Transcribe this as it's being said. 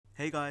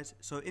Hey guys,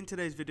 so in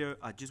today's video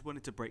I just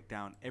wanted to break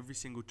down every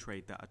single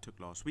trade that I took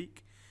last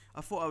week.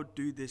 I thought I would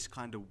do this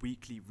kind of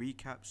weekly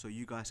recap so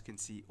you guys can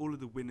see all of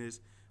the winners,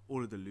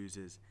 all of the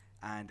losers,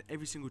 and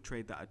every single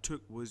trade that I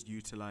took was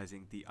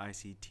utilizing the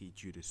ICT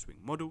Judas swing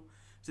model.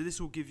 So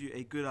this will give you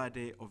a good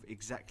idea of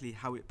exactly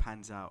how it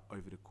pans out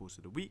over the course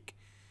of the week.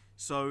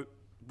 So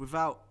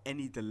without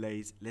any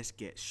delays, let's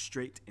get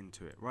straight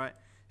into it, right?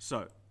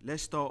 So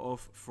let's start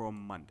off from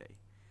Monday.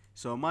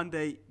 So on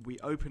Monday, we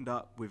opened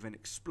up with an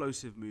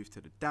explosive move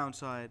to the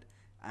downside,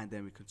 and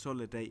then we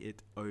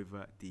consolidated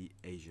over the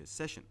Asia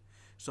session.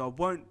 So I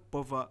won't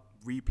bother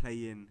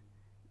replaying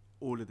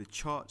all of the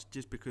charts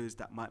just because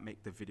that might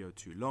make the video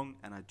too long,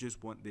 and I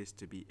just want this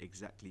to be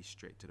exactly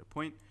straight to the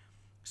point.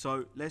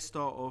 So let's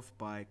start off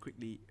by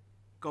quickly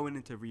going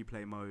into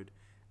replay mode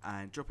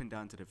and dropping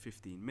down to the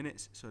 15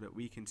 minutes so that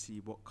we can see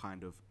what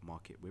kind of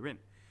market we're in.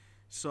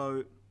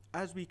 So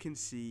as we can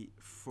see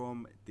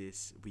from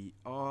this, we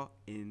are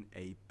in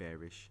a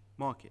bearish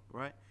market,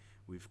 right?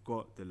 We've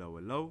got the lower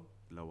low,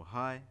 lower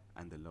high,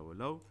 and the lower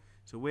low.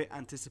 So we're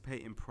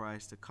anticipating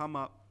price to come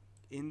up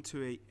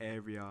into an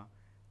area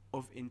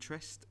of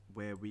interest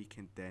where we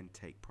can then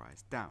take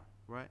price down,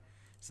 right?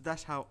 So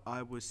that's how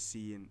I was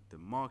seeing the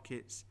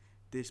markets,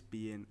 this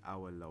being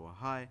our lower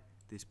high,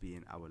 this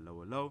being our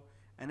lower low,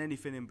 and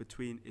anything in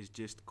between is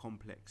just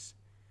complex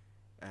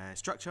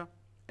structure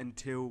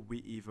until we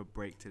either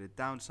break to the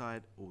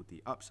downside or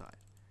the upside.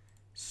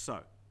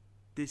 So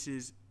this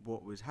is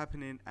what was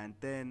happening, and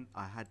then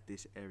I had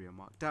this area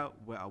marked out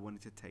where I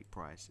wanted to take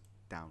price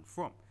down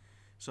from.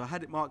 So I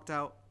had it marked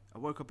out. I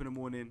woke up in the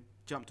morning,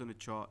 jumped on the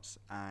charts,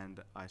 and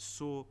I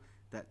saw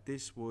that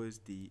this was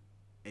the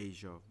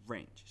Asia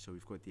range. So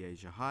we've got the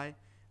Asia high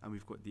and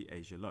we've got the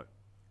Asia low.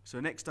 So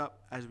next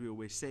up, as we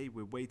always say,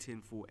 we're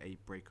waiting for a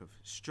break of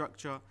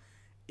structure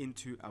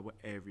into our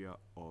area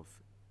of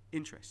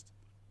interest.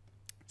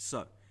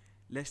 So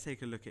let's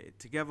take a look at it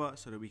together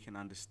so that we can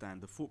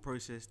understand the thought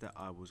process that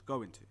I was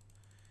going to.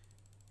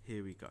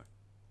 Here we go.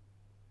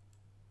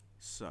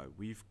 So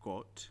we've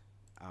got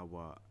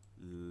our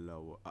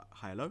lower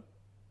higher low,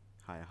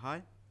 higher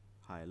high,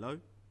 higher low,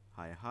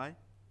 higher high,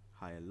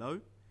 higher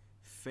low,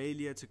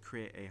 failure to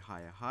create a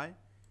higher high,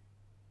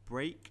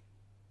 break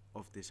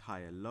of this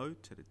higher low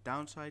to the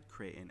downside,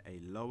 creating a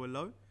lower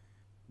low.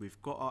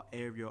 We've got our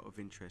area of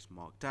interest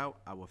marked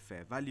out, our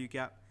fair value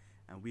gap,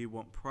 and we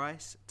want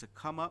price to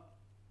come up,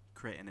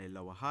 creating a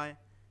lower high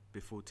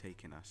before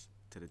taking us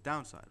to the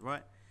downside,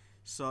 right?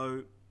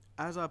 So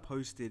as I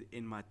posted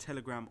in my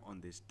Telegram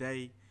on this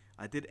day,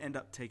 I did end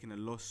up taking a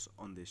loss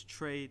on this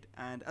trade,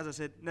 and as I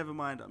said, never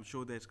mind, I'm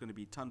sure there's going to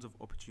be tons of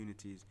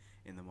opportunities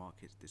in the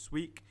markets this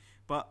week.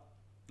 But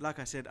like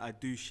I said, I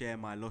do share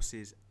my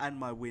losses and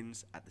my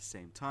wins at the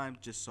same time,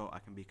 just so I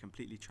can be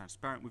completely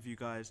transparent with you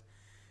guys.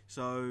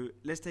 So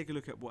let's take a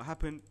look at what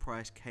happened.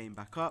 Price came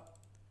back up,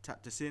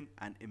 tapped us in,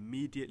 and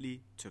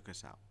immediately took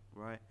us out,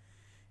 right?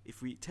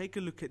 If we take a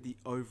look at the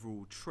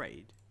overall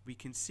trade, we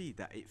can see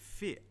that it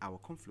fit our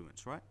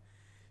confluence, right?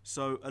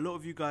 So a lot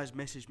of you guys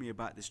messaged me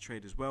about this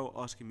trade as well,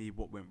 asking me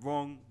what went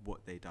wrong,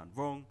 what they done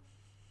wrong.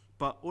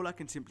 But all I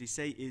can simply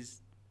say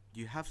is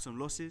you have some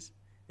losses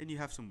and you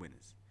have some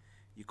winners.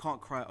 You can't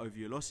cry over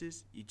your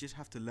losses, you just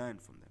have to learn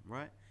from them,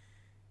 right?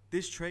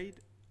 This trade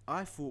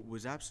I thought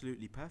was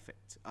absolutely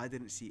perfect. I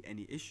didn't see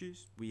any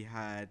issues. We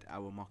had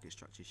our market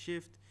structure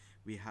shift,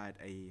 we had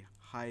a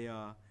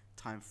higher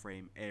time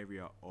frame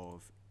area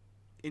of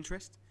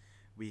interest,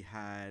 we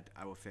had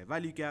our fair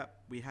value gap,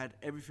 we had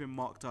everything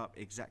marked up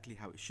exactly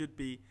how it should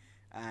be,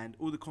 and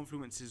all the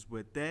confluences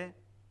were there,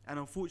 and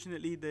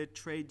unfortunately the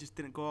trade just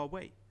didn't go our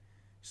way.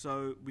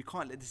 So we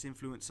can't let this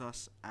influence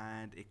us,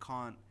 and it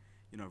can't,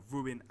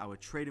 ruin our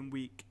trading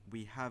week.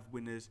 We have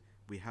winners,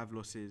 we have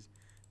losses,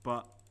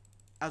 but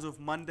as of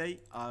Monday,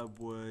 I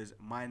was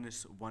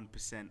minus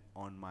 1%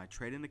 on my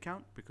trading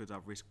account because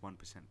I've risked 1%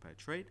 per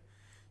trade.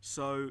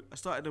 So I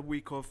started the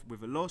week off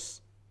with a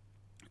loss,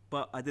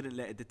 but I didn't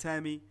let it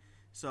deter me.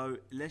 So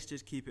let's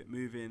just keep it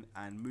moving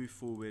and move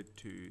forward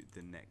to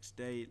the next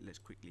day. Let's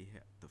quickly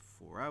hit the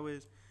 4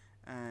 hours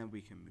and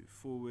we can move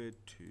forward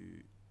to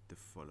the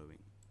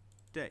following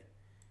day.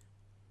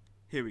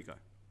 Here we go.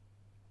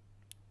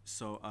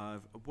 So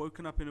I've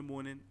woken up in the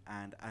morning,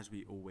 and as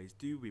we always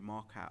do, we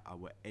mark out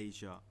our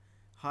Asia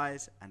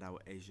highs and our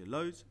Asia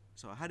lows.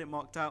 So I had it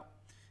marked out,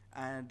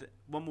 and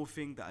one more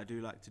thing that I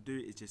do like to do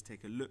is just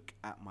take a look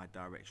at my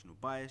directional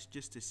bias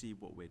just to see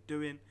what we're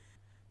doing.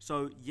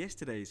 So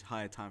yesterday's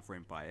higher time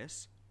frame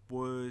bias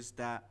was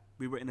that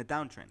we were in a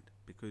downtrend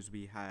because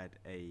we had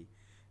a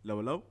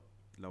lower low,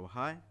 lower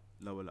high,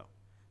 lower low.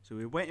 So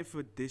we're waiting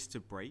for this to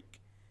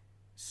break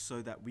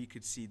so that we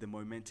could see the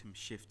momentum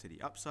shift to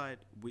the upside,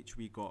 which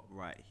we got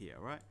right here,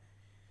 right?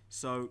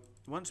 So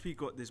once we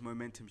got this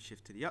momentum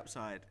shift to the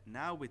upside,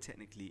 now we're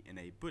technically in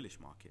a bullish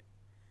market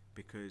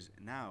because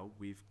now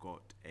we've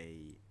got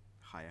a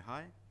higher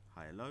high,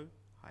 higher low,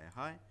 higher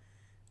high,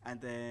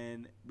 and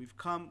then we've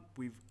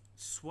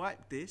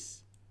swiped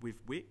this with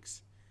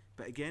wicks,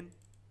 but again,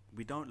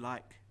 we don't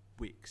like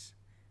wicks.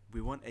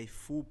 We want a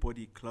full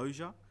body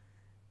closure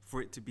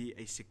for it to be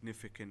a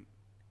significant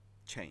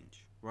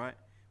change, right?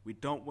 We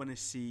don't want to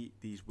see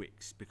these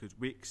wicks because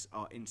wicks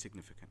are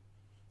insignificant.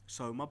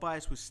 So my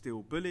bias was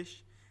still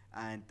bullish,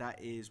 and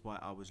that is why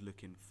I was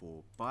looking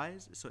for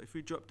buys. So if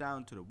we drop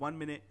down to the 1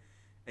 minute,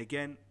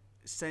 again,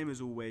 same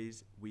as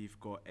always, we've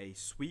got a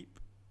sweep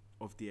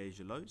of the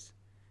Asia lows,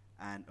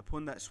 and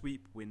upon that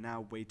sweep, we're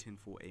now waiting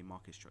for a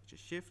market structure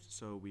shift.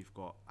 So we've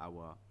got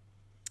our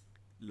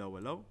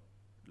lower low,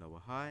 lower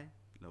high,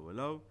 lower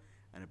low,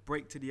 and a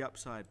break to the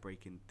upside,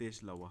 breaking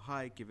this lower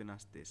high, giving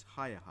us this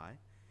higher high,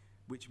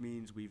 which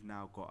means we've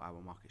now got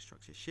our market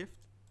structure shift.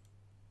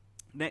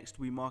 Next,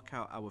 we mark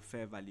out our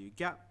fair value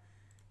gap.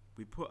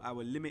 We put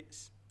our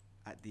limits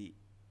at the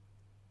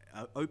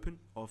open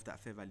of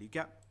that fair value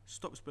gap,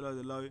 stops below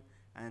the low,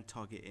 and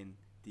targeting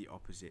the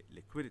opposite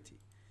liquidity.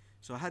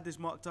 So I had this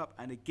marked up,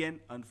 and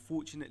again,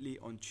 unfortunately,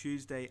 on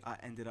Tuesday, I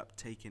ended up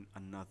taking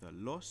another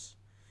loss.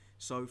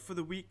 So for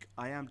the week,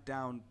 I am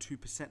down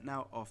 2%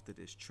 now after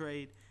this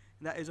trade.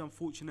 And that is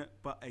unfortunate,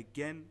 but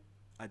again,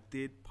 I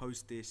did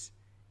post this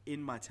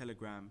in my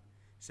Telegram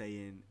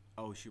saying,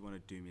 oh, she want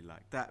to do me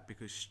like that,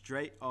 because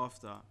straight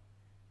after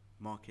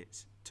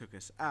markets took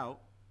us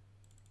out,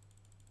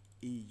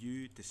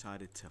 EU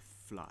decided to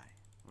fly,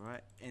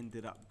 right?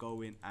 Ended up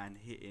going and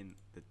hitting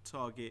the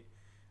target.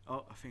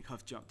 Oh, I think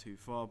I've jumped too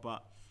far,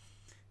 but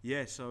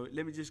yeah, so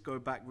let me just go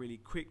back really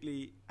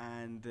quickly.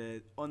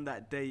 And on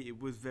that day, it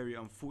was very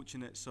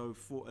unfortunate. So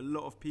for a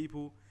lot of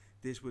people,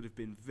 this would have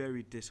been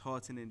very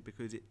disheartening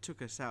because it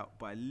took us out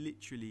by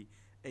literally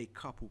a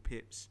couple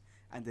pips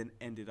and then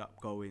ended up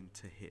going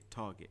to hit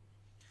target.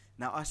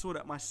 Now, I saw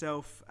that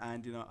myself,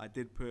 and I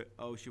did put,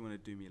 oh, she want to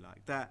do me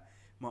like that.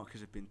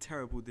 Markets have been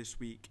terrible this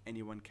week.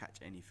 Anyone catch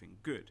anything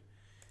good?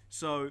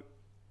 So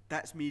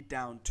that's me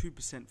down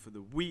 2% for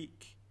the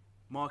week.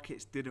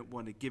 Markets didn't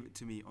want to give it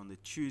to me on the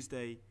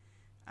Tuesday.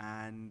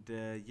 And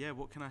yeah,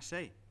 what can I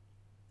say?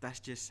 That's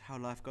just how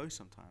life goes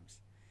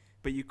sometimes.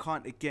 But you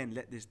can't, again,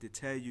 let this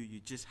deter you. You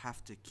just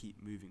have to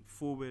keep moving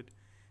forward.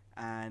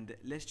 And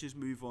let's just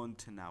move on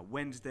to now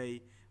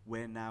Wednesday,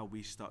 where now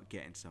we start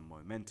getting some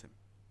momentum,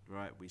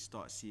 right? We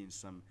start seeing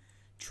some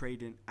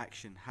trading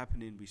action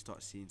happening. We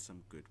start seeing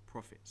some good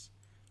profits.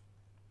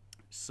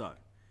 So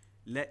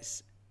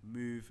let's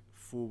move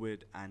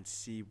forward and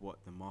see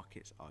what the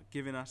markets are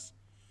giving us.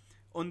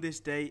 On this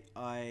day,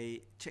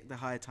 I checked the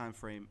higher time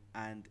frame,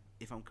 and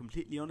if I'm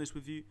completely honest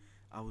with you,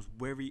 I was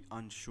very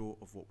unsure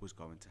of what was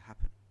going to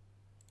happen.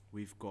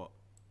 We've got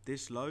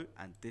this low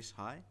and this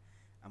high,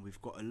 and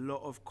we've got a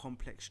lot of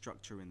complex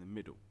structure in the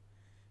middle.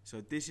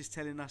 So this is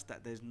telling us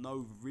that there's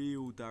no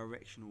real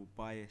directional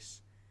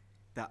bias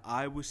that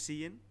I was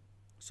seeing.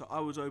 So I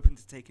was open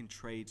to taking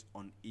trades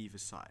on either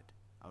side.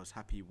 I was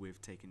happy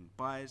with taking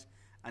buys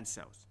and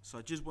sells. So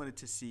I just wanted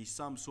to see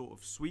some sort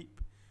of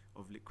sweep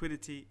of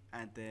liquidity,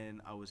 and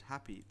then I was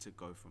happy to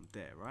go from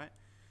there, right?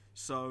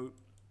 So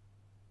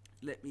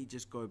let me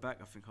just go back.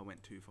 I think I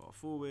went too far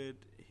forward.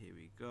 Here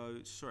we go.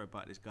 Sorry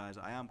about this, guys.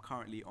 I am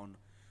currently on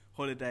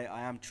holiday.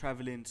 I am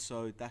traveling,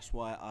 so that's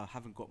why I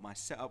haven't got my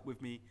setup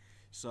with me.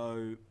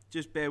 So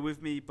just bear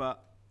with me,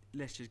 but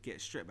let's just get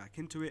straight back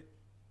into it.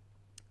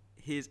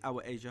 Here's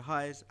our Asia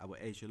highs, our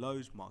Asia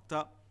lows marked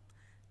up,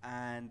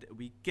 and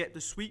we get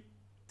the sweep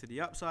to the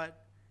upside,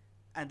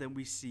 and then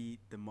we see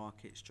the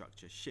market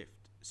structure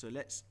shift. So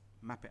let's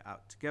map it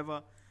out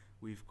together.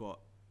 We've got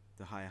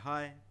the higher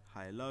high,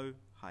 higher low,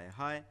 higher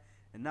high,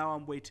 and now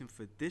I'm waiting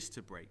for this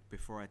to break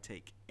before I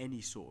take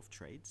any sort of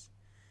trades.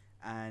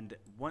 And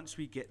once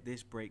we get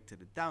this break to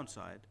the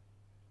downside,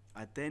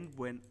 I then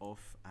went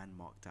off and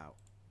marked out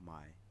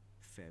my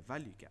fair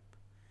value gap.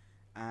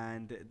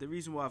 And the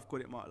reason why I've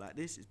got it marked like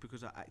this is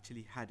because I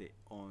actually had it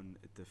on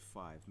the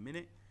 5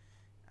 minute.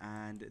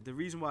 And the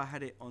reason why I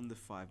had it on the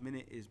 5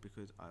 minute is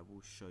because I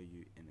will show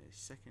you in a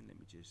second. Let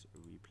me just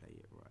replay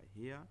it right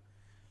here.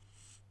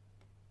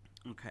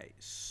 Okay,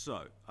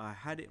 so I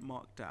had it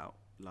marked out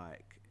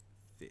like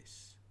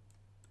this.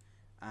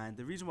 And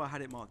the reason why I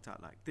had it marked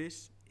out like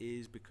this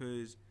is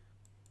because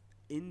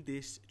in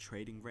this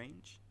trading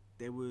range,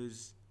 there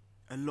was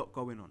a lot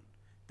going on.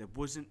 There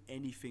wasn't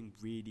anything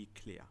really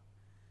clear.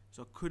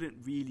 So I couldn't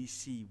really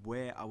see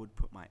where I would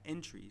put my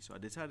entry. So I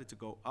decided to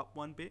go up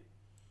one bit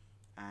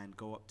and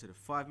go up to the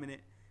 5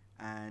 minute,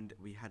 and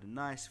we had a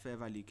nice fair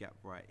value gap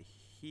right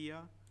here.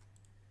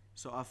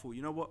 So I thought,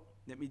 you know what,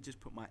 let me just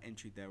put my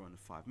entry there on the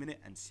 5 minute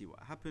and see what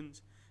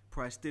happens.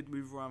 Price did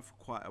move around for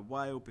quite a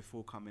while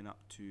before coming up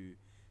to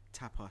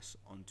tap us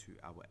onto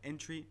our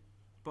entry,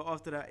 but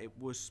after that it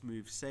was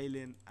smooth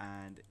sailing,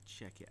 and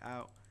check it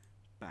out,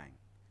 bang,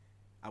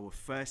 our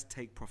first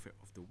take profit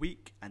of the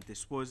week, and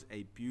this was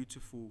a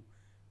beautiful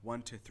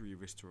 1 to 3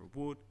 risk to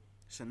reward.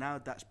 So now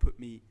that's put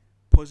me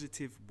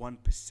positive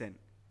 1%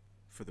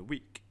 for the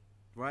week,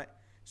 right?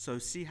 So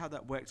see how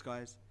that works,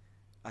 guys.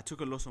 I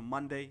took a loss on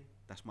Monday,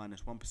 that's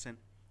minus 1%.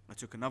 I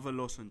took another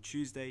loss on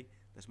Tuesday,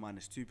 that's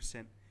minus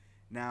 2%.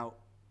 Now,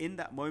 in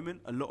that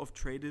moment, a lot of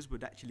traders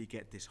would actually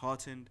get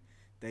disheartened.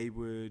 They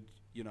would,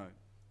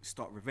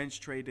 start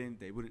revenge trading.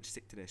 They wouldn't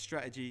stick to their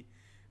strategy.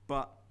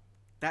 But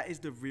That is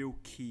the real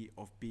key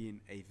of being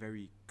a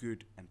very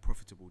good and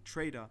profitable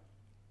trader.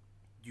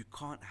 You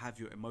can't have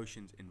your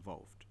emotions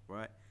involved,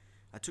 right?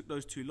 I took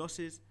those 2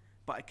 losses,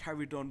 but I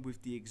carried on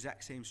with the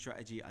exact same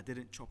strategy. I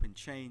didn't chop and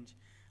change.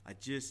 I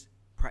just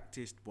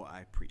practiced what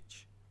I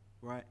preach,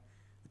 right?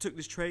 I took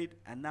this trade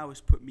and now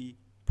it's put me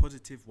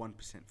positive 1%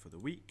 for the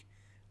week.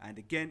 And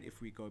again,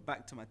 if we go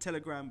back to my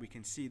Telegram, we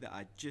can see that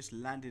I just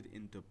landed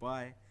in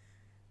Dubai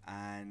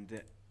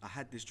and I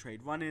had this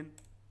trade running,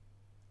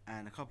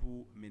 and a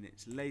couple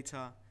minutes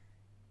later,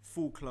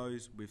 full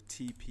close with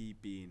TP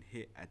being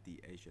hit at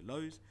the Asia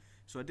lows.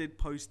 So I did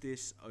post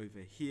this over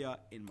here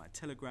in my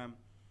Telegram,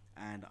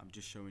 and I'm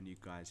just showing you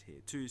guys here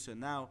too. So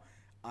now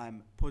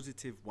I'm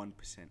positive 1%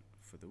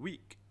 for the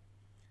week.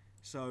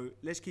 So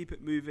let's keep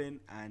it moving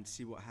and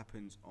see what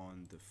happens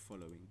on the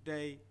following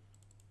day.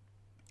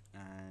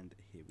 And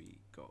here we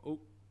go. Oh,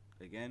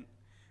 again,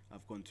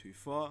 I've gone too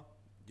far.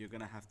 You're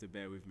gonna have to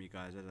bear with me,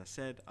 guys. As I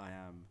said,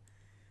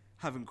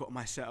 haven't got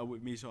my setup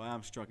with me, so I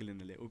am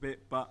struggling a little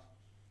bit. But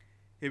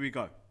here we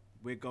go.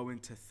 We're going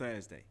to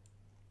Thursday.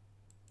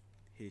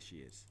 Here she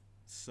is.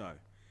 So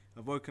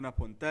I've woken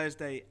up on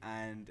Thursday,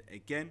 and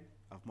again,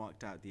 I've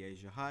marked out the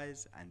Asia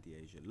highs and the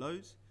Asia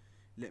lows.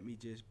 Let me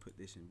just put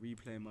this in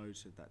replay mode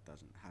so that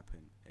doesn't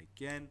happen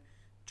again.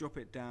 Drop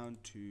it down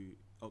to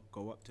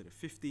go up to the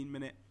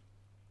 15-minute.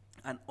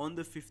 And on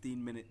the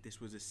 15-minute,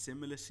 this was a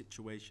similar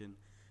situation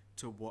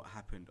to what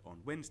happened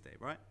on Wednesday,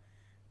 right?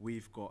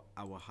 We've got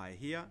our high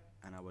here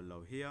and our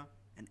low here,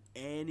 and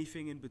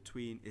anything in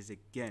between is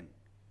again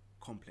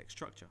complex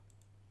structure.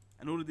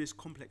 And all of this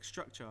complex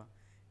structure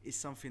is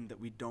something that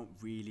we don't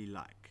really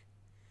like.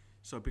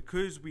 So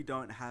because we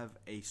don't have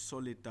a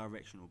solid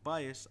directional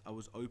bias, I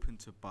was open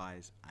to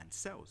buys and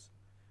sells.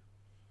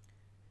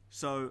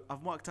 So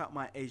I've marked out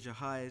my Asia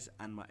highs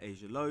and my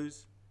Asia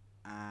lows.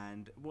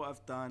 And what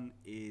I've done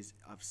is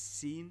I've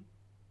seen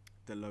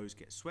the lows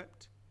get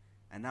swept,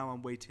 and now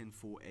I'm waiting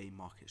for a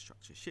market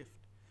structure shift.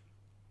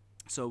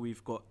 So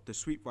we've got the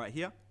sweep right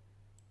here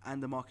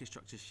and the market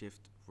structure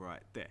shift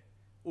right there.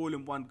 All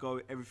in one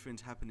go,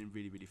 everything's happening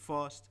really, really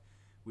fast.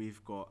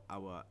 We've got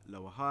our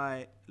lower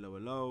high, lower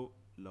low,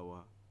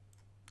 lower,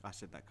 I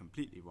said that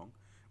completely wrong.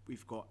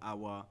 We've got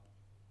our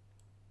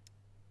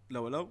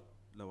lower low,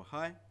 lower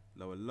high,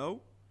 lower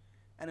low,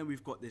 and then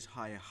we've got this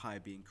higher high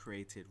being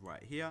created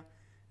right here.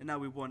 And now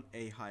we want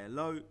a higher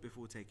low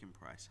before taking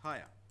price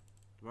higher,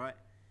 right?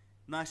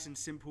 Nice and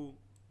simple.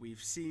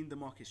 We've seen the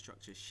market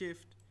structure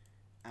shift,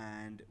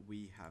 and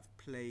we have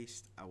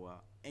placed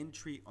our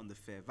entry on the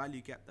fair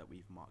value gap that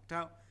we've marked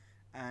out.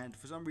 And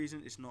for some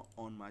reason, it's not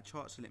on my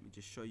chart. So let me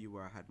just show you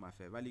where I had my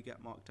fair value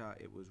gap marked out.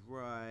 It was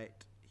right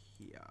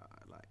here,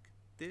 like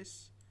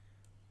this.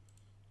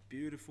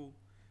 Beautiful.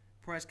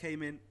 Price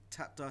came in,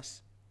 tapped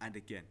us, and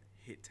again,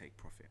 hit take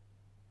profit.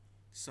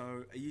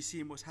 So are you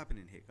seeing what's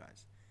happening here,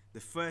 guys? The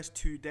first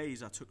 2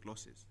 days I took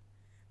losses,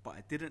 but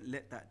I didn't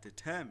let that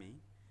deter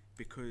me,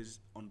 because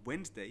on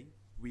Wednesday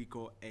we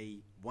got a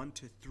 1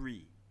 to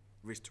 3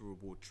 risk to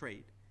reward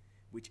trade,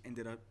 which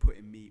ended up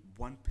putting me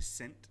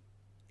 1%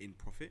 in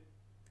profit.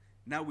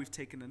 Now we've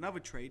taken another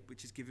trade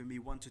which is giving me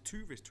 1 to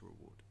 2 risk to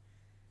reward.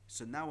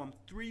 So now I'm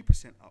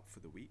 3% up for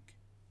the week,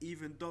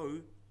 even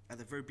though at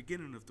the very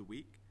beginning of the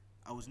week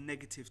I was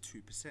negative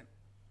 2%.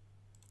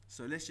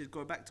 So let's just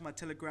go back to my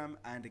Telegram,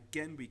 and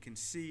again we can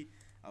see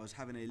I was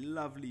having a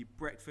lovely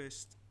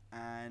breakfast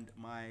and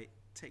my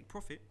take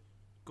profit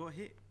got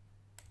hit.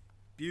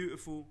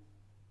 Beautiful,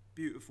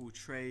 beautiful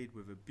trade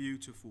with a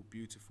beautiful,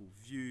 beautiful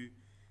view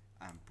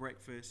and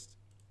breakfast.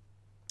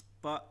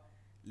 But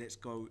let's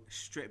go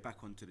straight back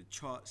onto the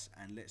charts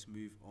and let's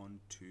move on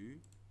to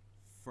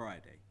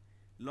Friday.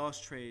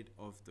 Last trade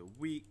of the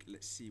week.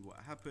 Let's see what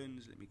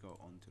happens. Let me go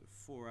on to the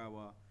 4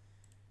 hour.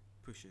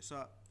 Push us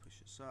up, push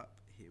us up.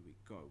 Here we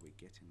go, we're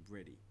getting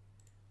ready.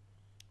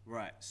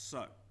 Right,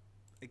 so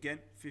again,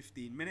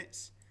 15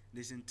 minutes.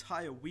 This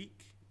entire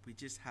week, we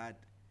just had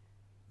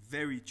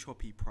very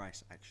choppy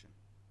price action.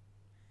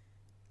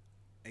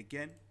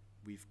 Again,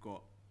 we've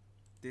got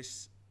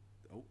this,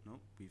 oh no,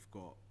 we've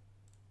got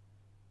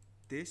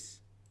this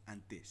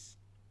and this.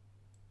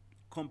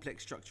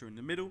 Complex structure in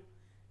the middle.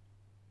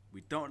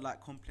 We don't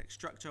like complex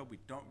structure. We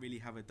don't really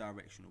have a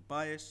directional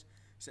bias.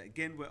 So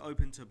again, we're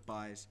open to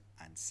buys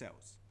and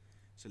sells.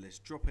 So let's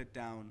drop it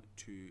down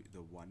to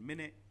the 1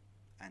 minute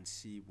and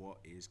see what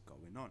is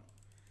going on.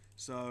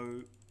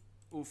 So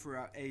all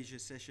throughout Asia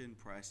session,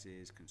 price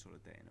is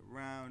consolidating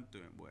around,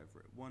 doing whatever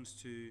it wants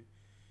to.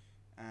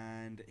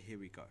 And here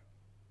we go.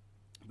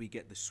 We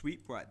get the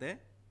sweep right there.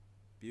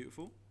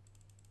 Beautiful.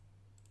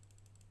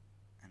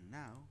 And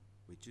now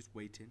we're just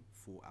waiting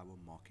for our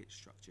market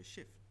structure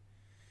shift.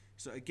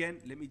 So again,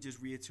 let me just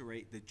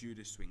reiterate the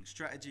Judas swing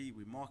strategy.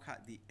 We mark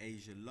out the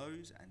Asia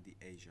lows and the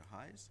Asia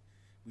highs.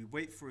 We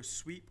wait for a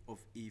sweep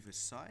of either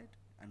side.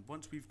 And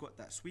once we've got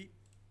that sweep,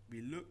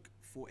 we look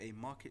for a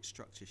market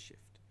structure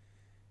shift.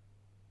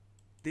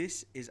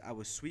 This is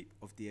our sweep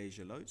of the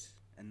Asia lows.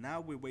 And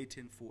now we're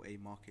waiting for a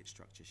market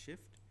structure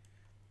shift.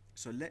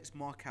 So let's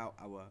mark out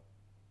our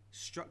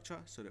structure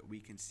so that we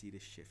can see the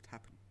shift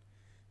happen.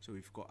 So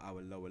we've got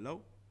our lower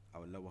low,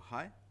 our lower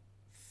high,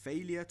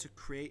 failure to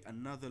create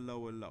another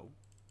lower low,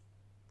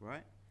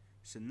 right?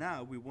 So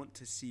now we want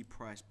to see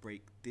price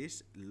break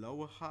this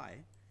lower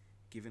high,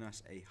 giving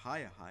us a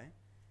higher high,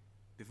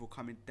 before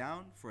coming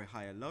down for a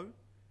higher low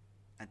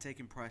and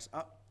taking price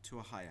up to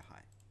a higher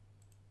high,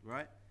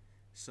 right?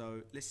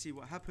 So let's see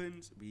what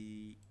happens.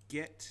 We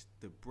get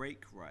the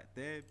break right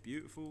there,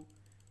 beautiful.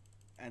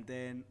 And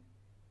then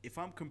if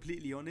I'm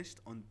completely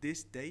honest, on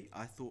this day,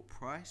 I thought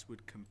price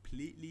would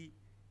completely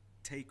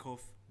take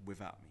off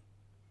without me.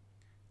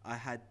 I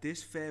had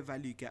this fair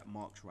value gap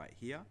marked right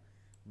here,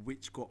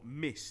 which got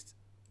missed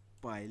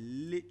by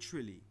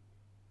literally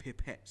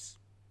pipettes,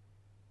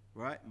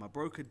 right? My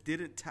broker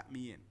didn't tap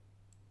me in.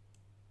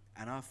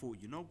 And I thought,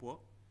 you know what?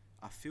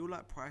 I feel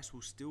like price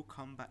will still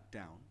come back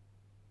down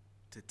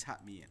to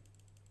tap me in.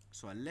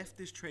 So I left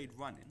this trade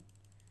running.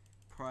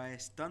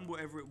 Price done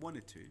whatever it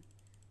wanted to,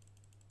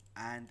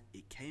 and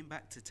it came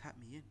back to tap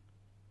me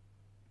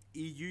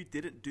in. EU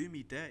didn't do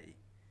me dirty.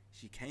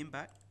 She came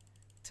back,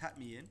 tapped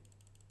me in,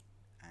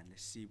 and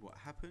let's see what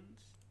happens.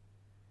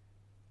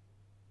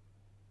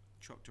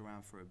 Chopped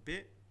around for a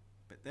bit,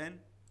 but then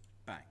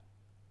bang.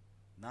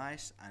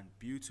 Nice and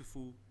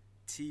beautiful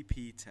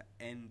TP to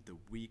end the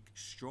week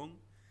strong.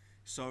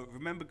 So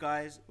remember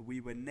guys,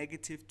 we were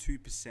negative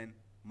 2%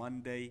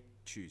 Monday,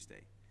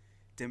 Tuesday.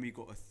 Then we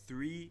got a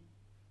 3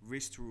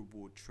 risk to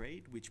reward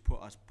trade, which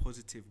put us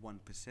positive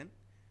 1%.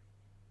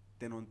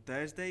 Then on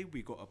Thursday,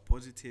 we got a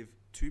positive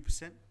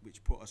 2%,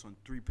 which put us on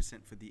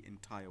 3% for the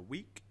entire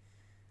week.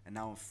 And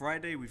now on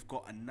Friday, we've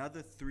got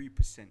another 3%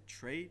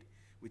 trade,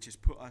 which has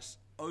put us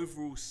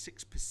overall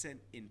 6%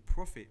 in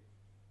profit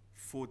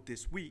for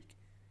this week.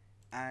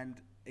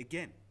 And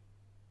again,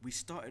 we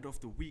started off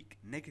the week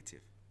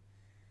negative.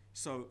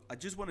 So I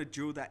just want to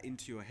drill that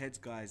into your heads,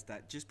 guys,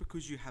 that just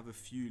because you have a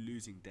few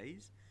losing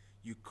days,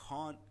 you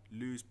can't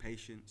lose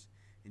patience,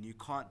 and you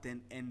can't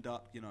then end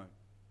up, you know,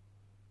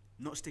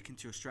 not sticking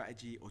to your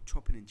strategy or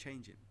chopping and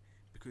changing,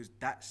 because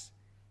that's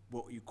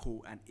what you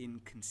call an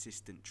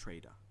inconsistent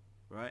trader,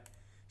 right?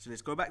 So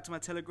let's go back to my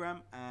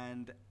Telegram,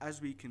 and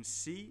as we can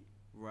see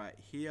right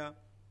here,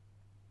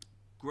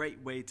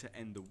 great way to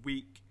end the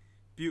week,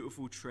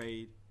 beautiful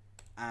trade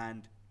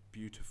and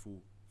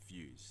beautiful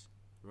views,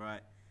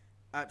 right?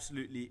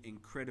 Absolutely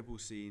incredible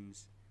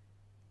scenes,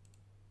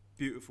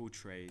 beautiful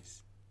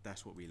trades.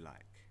 That's what we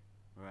like,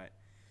 right?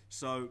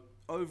 So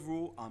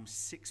overall, I'm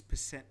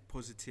 6%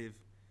 positive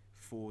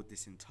for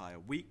this entire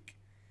week.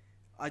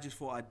 I just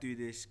thought I'd do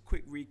this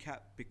quick recap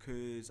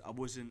because I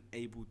wasn't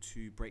able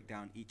to break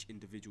down each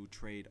individual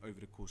trade over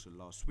the course of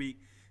last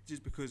week,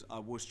 just because I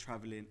was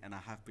traveling and I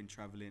have been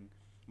traveling.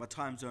 My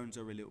time zones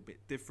are a little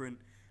bit different.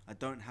 I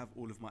don't have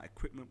all of my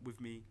equipment with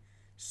me.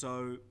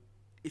 So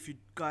if you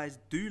guys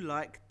do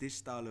like this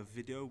style of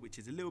video, which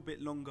is a little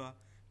bit longer,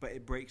 but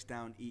it breaks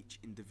down each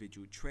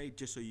individual trade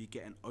just so you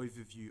get an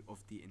overview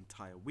of the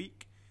entire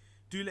week,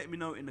 do let me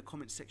know in the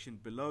comment section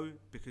below,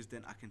 because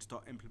then I can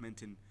start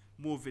implementing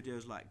more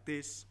videos like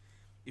this.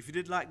 If you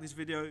did like this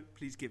video,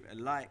 please give it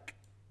a like,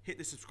 hit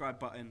the subscribe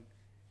button,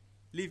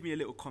 leave me a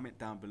little comment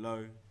down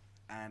below,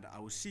 and I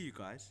will see you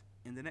guys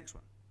in the next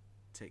one.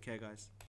 Take care, guys.